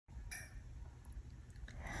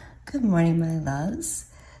Good morning, my loves.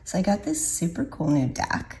 So I got this super cool new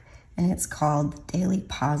deck, and it's called Daily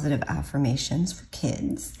Positive Affirmations for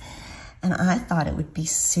Kids. And I thought it would be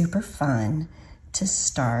super fun to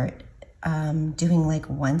start doing like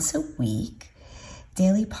once a week,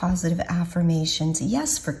 daily positive affirmations,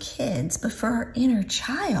 yes, for kids, but for our inner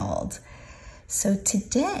child. So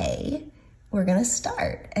today, we're gonna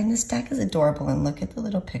start. And this deck is adorable, and look at the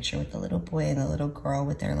little picture with the little boy and the little girl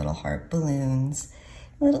with their little heart balloons.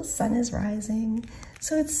 The little sun is rising.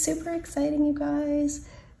 So it's super exciting, you guys.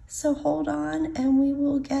 So hold on and we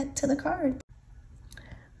will get to the card.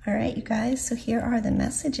 All right, you guys, so here are the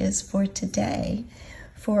messages for today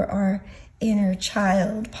for our inner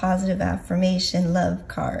child positive affirmation love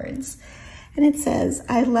cards. And it says,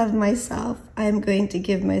 I love myself. I'm going to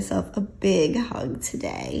give myself a big hug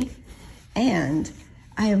today. And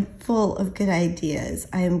I am full of good ideas.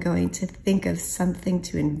 I am going to think of something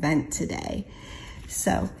to invent today.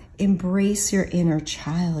 So embrace your inner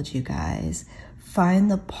child, you guys. Find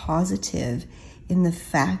the positive in the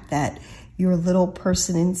fact that your little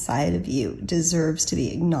person inside of you deserves to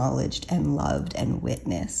be acknowledged and loved and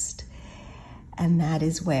witnessed. And that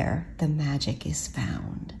is where the magic is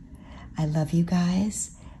found. I love you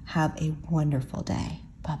guys. Have a wonderful day.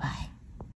 Bye-bye.